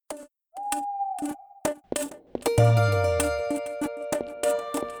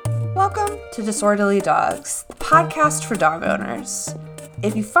to Disorderly Dogs, the podcast for dog owners.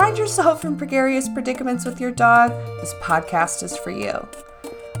 If you find yourself in precarious predicaments with your dog, this podcast is for you.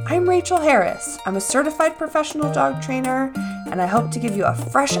 I'm Rachel Harris. I'm a certified professional dog trainer, and I hope to give you a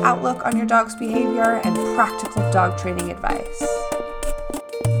fresh outlook on your dog's behavior and practical dog training advice.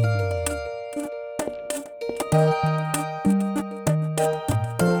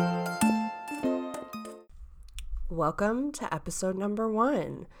 Welcome to episode number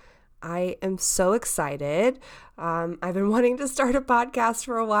 1. I am so excited. I've been wanting to start a podcast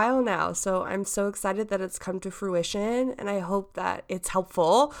for a while now, so I'm so excited that it's come to fruition, and I hope that it's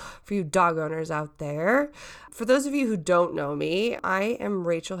helpful for you dog owners out there. For those of you who don't know me, I am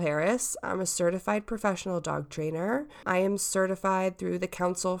Rachel Harris. I'm a certified professional dog trainer. I am certified through the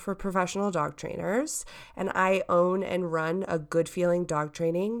Council for Professional Dog Trainers, and I own and run a Good Feeling Dog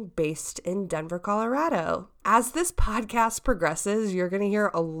Training based in Denver, Colorado. As this podcast progresses, you're going to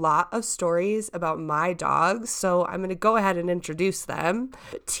hear a lot of stories about my dogs, so I'm going to go ahead and introduce them.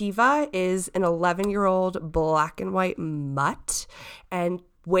 Tiva is an 11-year-old black and white mutt, and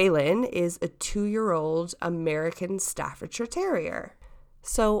Waylon is a 2-year-old American Staffordshire Terrier.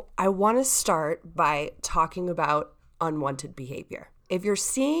 So I want to start by talking about unwanted behavior. If you're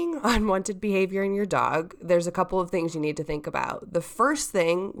seeing unwanted behavior in your dog, there's a couple of things you need to think about. The first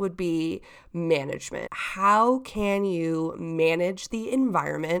thing would be management. How can you manage the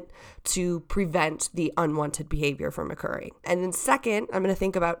environment to prevent the unwanted behavior from occurring? And then second, I'm going to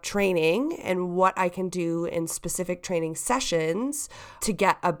think about training and what I can do in specific training sessions to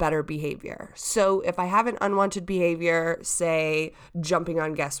get a better behavior. So if I have an unwanted behavior, say jumping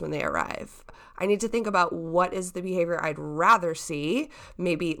on guests when they arrive, I need to think about what is the behavior I'd rather see,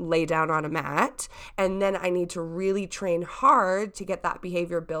 maybe lay down on a mat, and then I need to really train hard to get that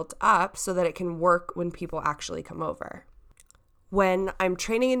behavior built up so that it can work when people actually come over. When I'm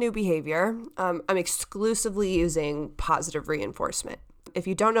training a new behavior, I'm exclusively using positive reinforcement. If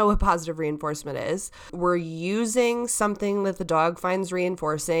you don't know what positive reinforcement is, we're using something that the dog finds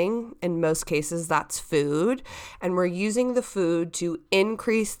reinforcing. In most cases, that's food. And we're using the food to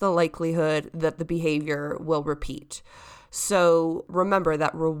increase the likelihood that the behavior will repeat. So remember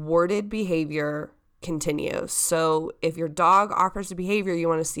that rewarded behavior continues. So if your dog offers a behavior you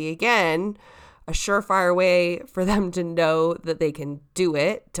want to see again, a surefire way for them to know that they can do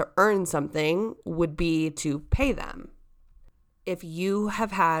it, to earn something, would be to pay them. If you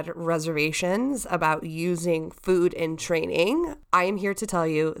have had reservations about using food in training, I am here to tell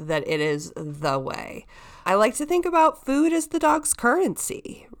you that it is the way. I like to think about food as the dog's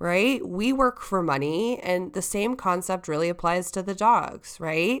currency, right? We work for money, and the same concept really applies to the dogs,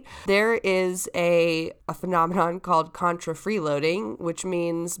 right? There is a phenomenon called contra freeloading, which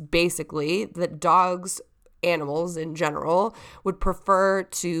means basically that animals in general, would prefer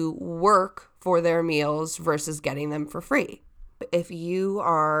to work for their meals versus getting them for free. If you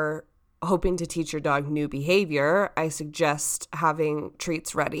are hoping to teach your dog new behavior, I suggest having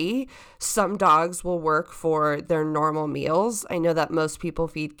treats ready. Some dogs will work for their normal meals. I know that most people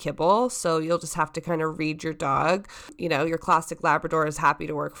feed kibble, so you'll just have to kind of read your dog. You know, your classic Labrador is happy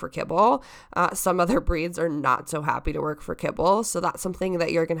to work for kibble. Some other breeds are not so happy to work for kibble, so that's something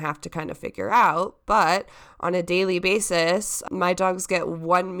that you're going to have to kind of figure out. But on a daily basis, my dogs get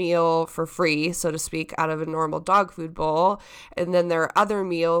one meal for free, so to speak, out of a normal dog food bowl, and then their other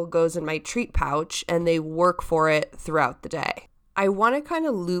meal goes in my treat pouch, and they work for it throughout the day. I want to kind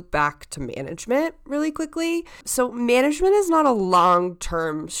of loop back to management really quickly. So management is not a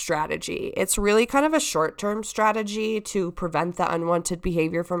long-term strategy. It's really kind of a short-term strategy to prevent the unwanted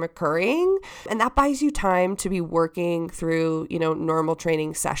behavior from occurring. And that buys you time to be working through, normal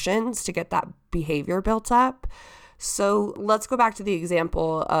training sessions to get that behavior built up. So let's go back to the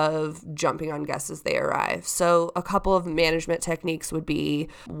example of jumping on guests as they arrive. So a couple of management techniques would be,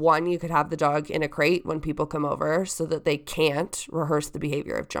 one, you could have the dog in a crate when people come over so that they can't rehearse the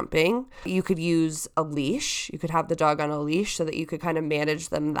behavior of jumping. You could use a leash. You could have the dog on a leash so that you could kind of manage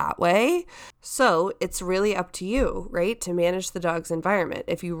them that way. So it's really up to you, right, to manage the dog's environment.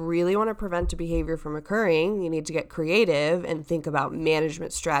 If you really want to prevent a behavior from occurring, you need to get creative and think about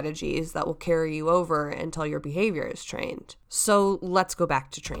management strategies that will carry you over until your behavior is trained. So let's go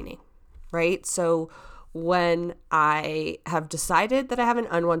back to training, right? So when I have decided that I have an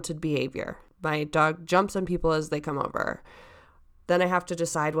unwanted behavior, my dog jumps on people as they come over, then I have to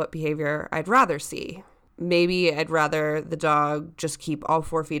decide what behavior I'd rather see. Maybe I'd rather the dog just keep all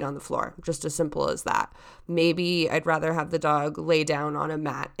 4 feet on the floor, just as simple as that. Maybe I'd rather have the dog lay down on a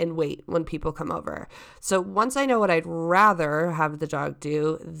mat and wait when people come over. So once I know what I'd rather have the dog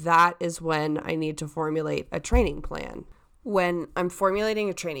do, that is when I need to formulate a training plan. When I'm formulating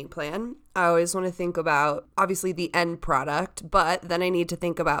a training plan, I always want to think about obviously the end product, but then I need to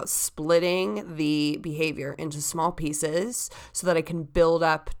think about splitting the behavior into small pieces so that I can build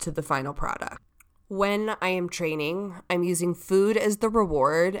up to the final product. When I am training, I'm using food as the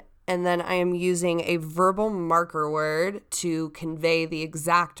reward, and then I am using a verbal marker word to convey the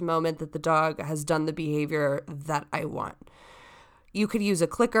exact moment that the dog has done the behavior that I want. You could use a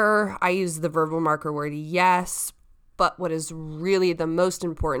clicker. I use the verbal marker word yes. But what is really the most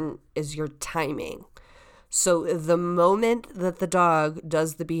important is your timing. So the moment that the dog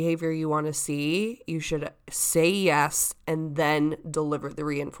does the behavior you want to see, you should say yes and then deliver the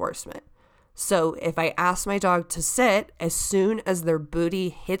reinforcement. So if I ask my dog to sit, as soon as their booty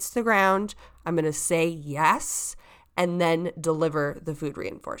hits the ground, I'm going to say yes and then deliver the food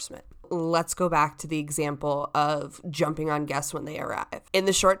reinforcement. Let's go back to the example of jumping on guests when they arrive. In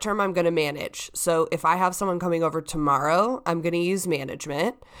the short term, I'm going to manage. So if I have someone coming over tomorrow, I'm going to use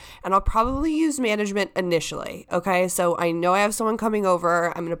management, and I'll probably use management initially. Okay. So I know I have someone coming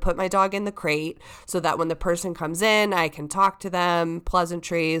over. I'm going to put my dog in the crate so that when the person comes in, I can talk to them,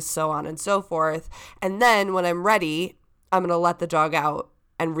 pleasantries, so on and so forth. And then when I'm ready, I'm going to let the dog out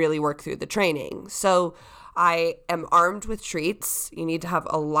and really work through the training. So I am armed with treats. You need to have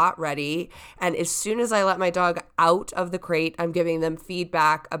a lot ready. And as soon as I let my dog out of the crate, I'm giving them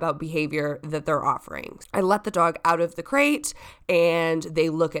feedback about behavior that they're offering. I let the dog out of the crate and they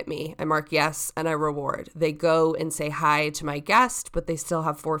look at me. I mark yes and I reward. They go and say hi to my guest, but they still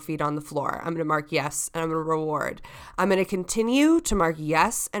have 4 feet on the floor. I'm going to mark yes and I'm going to reward. I'm going to continue to mark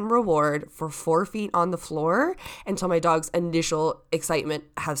yes and reward for 4 feet on the floor until my dog's initial excitement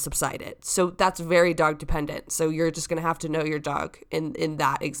has subsided. So that's very dog dependent. So you're just going to have to know your dog in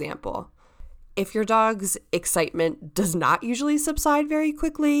that example. If your dog's excitement does not usually subside very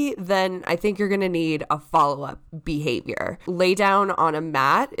quickly, then I think you're going to need a follow-up behavior. Lay down on a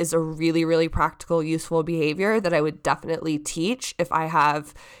mat is a really, really practical, useful behavior that I would definitely teach if I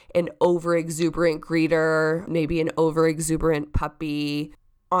have an over-exuberant greeter, maybe an over-exuberant puppy.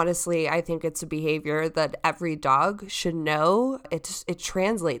 Honestly, I think it's a behavior that every dog should know. It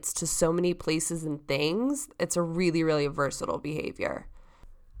translates to so many places and things. It's a really, really versatile behavior.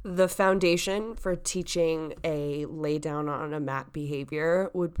 The foundation for teaching a lay down on a mat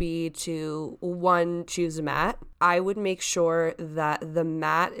behavior would be to, 1, choose a mat. I would make sure that the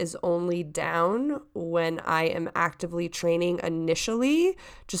mat is only down when I am actively training initially,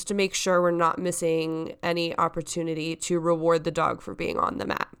 just to make sure we're not missing any opportunity to reward the dog for being on the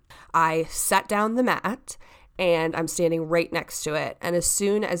mat. I set down the mat and I'm standing right next to it. And as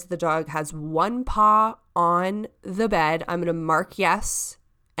soon as the dog has one paw on the bed, I'm going to mark yes,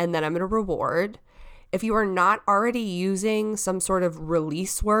 and then I'm going to reward. If you are not already using some sort of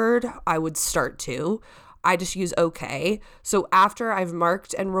release word, I would start to. I just use okay. So after I've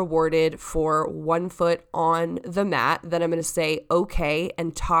marked and rewarded for 1 foot on the mat, then I'm going to say okay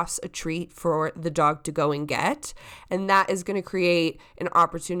and toss a treat for the dog to go and get. And that is going to create an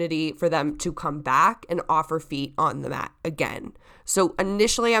opportunity for them to come back and offer feet on the mat again. So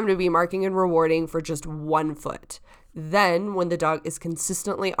initially I'm going to be marking and rewarding for just 1 foot. Then when the dog is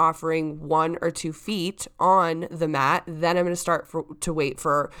consistently offering 1 or 2 feet on the mat, then I'm going to start to wait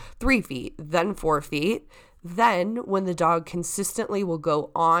for 3 feet, then 4 feet. Then when the dog consistently will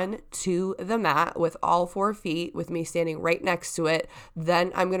go on to the mat with all 4 feet with me standing right next to it,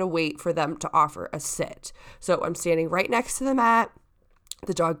 then I'm going to wait for them to offer a sit. So I'm standing right next to the mat.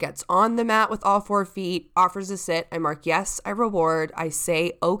 The dog gets on the mat with all 4 feet, offers a sit. I mark yes, I reward, I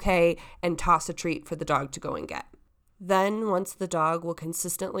say okay, and toss a treat for the dog to go and get. Then once the dog will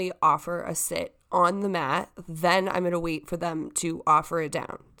consistently offer a sit on the mat, then I'm going to wait for them to offer it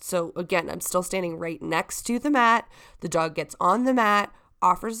down. So again, I'm still standing right next to the mat. The dog gets on the mat,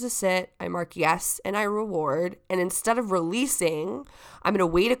 offers a sit, I mark yes, and I reward. And instead of releasing, I'm going to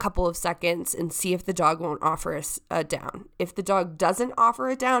wait a couple of seconds and see if the dog won't offer a down. If the dog doesn't offer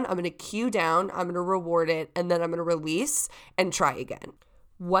it down, I'm going to cue down, I'm going to reward it, and then I'm going to release and try again.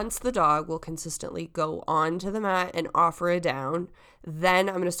 Once the dog will consistently go onto the mat and offer a down, then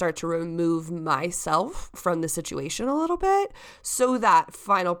I'm going to start to remove myself from the situation a little bit so that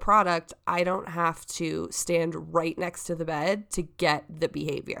final product, I don't have to stand right next to the bed to get the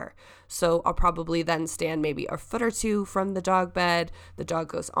behavior. So I'll probably then stand maybe a foot or 2 from the dog bed. The dog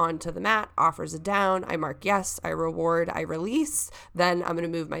goes onto the mat, offers a down. I mark yes, I reward, I release. Then I'm going to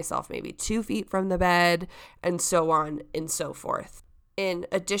move myself maybe 2 feet from the bed and so on and so forth. In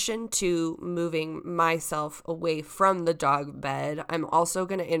addition to moving myself away from the dog bed, I'm also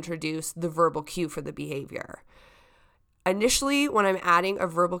going to introduce the verbal cue for the behavior. Initially, when I'm adding a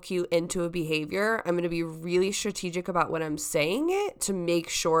verbal cue into a behavior, I'm going to be really strategic about when I'm saying it to make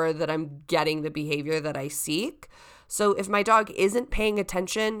sure that I'm getting the behavior that I seek. So if my dog isn't paying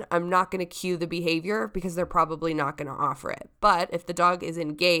attention, I'm not going to cue the behavior because they're probably not going to offer it. But if the dog is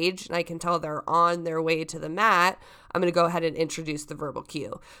engaged and I can tell they're on their way to the mat, I'm going to go ahead and introduce the verbal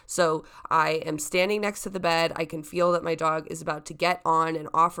cue. So I am standing next to the bed. I can feel that my dog is about to get on and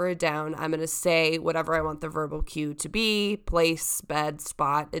offer it down. I'm going to say whatever I want the verbal cue to be, place, bed,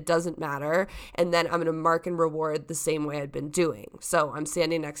 spot, it doesn't matter. And then I'm going to mark and reward the same way I'd been doing. So I'm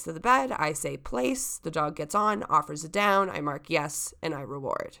standing next to the bed. I say place, the dog gets on, offers it down, I mark yes, and I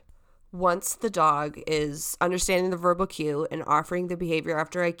reward. Once the dog is understanding the verbal cue and offering the behavior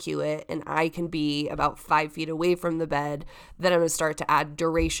after I cue it, and I can be about 5 feet away from the bed, then I'm going to start to add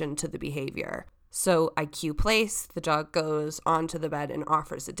duration to the behavior. So I cue place, the dog goes onto the bed and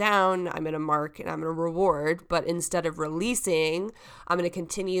offers it down. I'm going to mark and I'm going to reward, but instead of releasing, I'm going to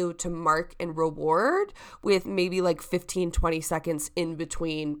continue to mark and reward with maybe like 15, 20 seconds in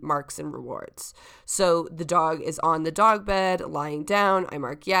between marks and rewards. So the dog is on the dog bed, lying down. I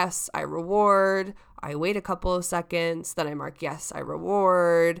mark yes, I reward. I wait a couple of seconds, then I mark yes, I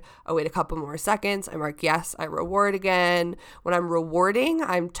reward. I wait a couple more seconds, I mark yes, I reward again. When I'm rewarding,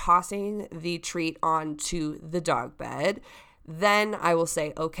 I'm tossing the treat onto the dog bed. Then I will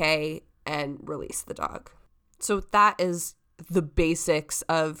say okay and release the dog. So that is the basics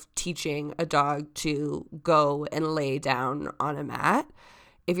of teaching a dog to go and lay down on a mat.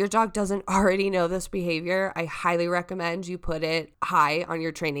 If your dog doesn't already know this behavior, I highly recommend you put it high on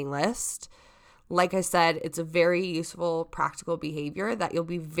your training list. Like I said, it's a very useful, practical behavior that you'll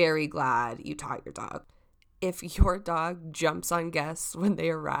be very glad you taught your dog. If your dog jumps on guests when they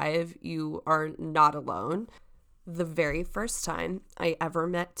arrive, you are not alone. The very first time I ever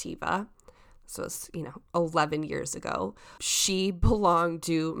met Tiva, this was, 11 years ago, she belonged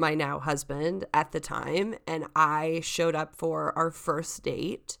to my now husband at the time, and I showed up for our first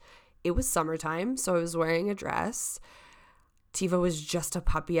date. It was summertime, so I was wearing a dress. Tiva was just a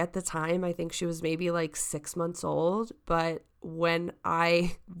puppy at the time. I think she was maybe like 6 months old. But when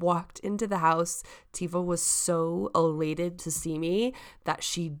I walked into the house, Tiva was so elated to see me that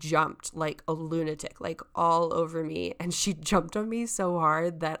she jumped like a lunatic, like all over me. And she jumped on me so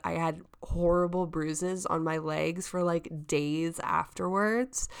hard that I had horrible bruises on my legs for like days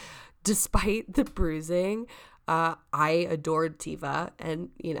afterwards. Despite the bruising, I adored Tiva, and,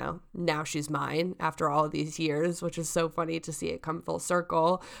 now she's mine after all of these years, which is so funny to see it come full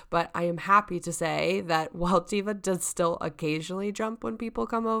circle. But I am happy to say that while Tiva does still occasionally jump when people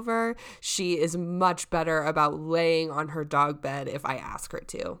come over, she is much better about laying on her dog bed if I ask her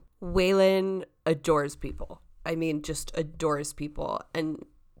to. Waylon adores people. I mean, just adores people. And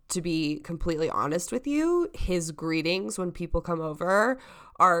to be completely honest with you, his greetings when people come over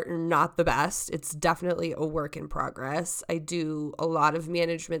are not the best. It's definitely a work in progress. I do a lot of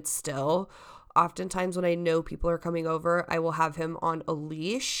management still. Oftentimes when I know people are coming over, I will have him on a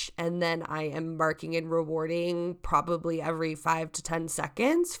leash, and then I am marking and rewarding probably every 5 to 10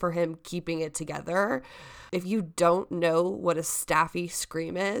 seconds for him keeping it together. If you don't know what a staffy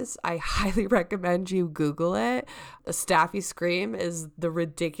scream is, I highly recommend you Google it. A staffy scream is the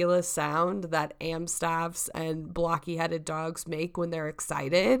ridiculous sound that Amstaffs and blocky-headed dogs make when they're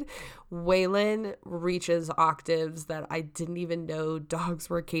excited. Waylon reaches octaves that I didn't even know dogs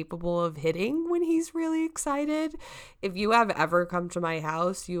were capable of hitting when he's really excited. If you have ever come to my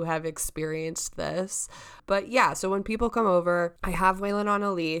house, you have experienced this. But yeah, so when people come over, I have Waylon on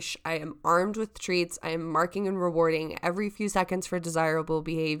a leash. I am armed with treats. I am marking and rewarding every few seconds for desirable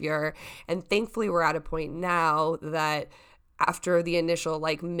behavior. And thankfully, we're at a point now that after the initial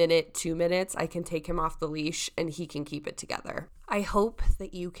minute, 2 minutes, I can take him off the leash and he can keep it together. I hope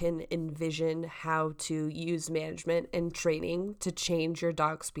that you can envision how to use management and training to change your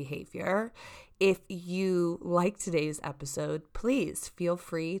dog's behavior. If you like today's episode, please feel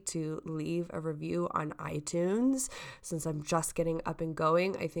free to leave a review on iTunes. Since I'm just getting up and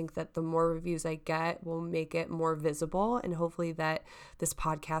going, I think that the more reviews I get will make it more visible, and hopefully that this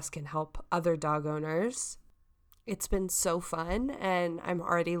podcast can help other dog owners. It's been so fun, and I'm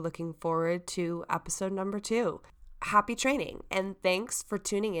already looking forward to episode number 2. Happy training, and thanks for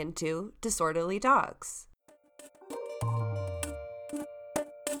tuning into Disorderly Dogs.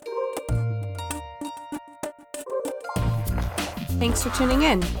 Thanks for tuning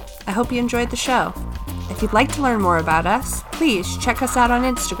in. I hope you enjoyed the show. If you'd like to learn more about us, please check us out on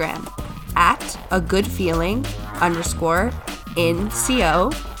Instagram at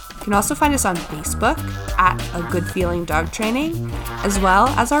agoodfeeling_NCO. You can also find us on Facebook at A Good Feeling Dog Training, as well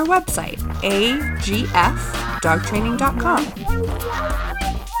as our website, agf.co. dogtraining.com.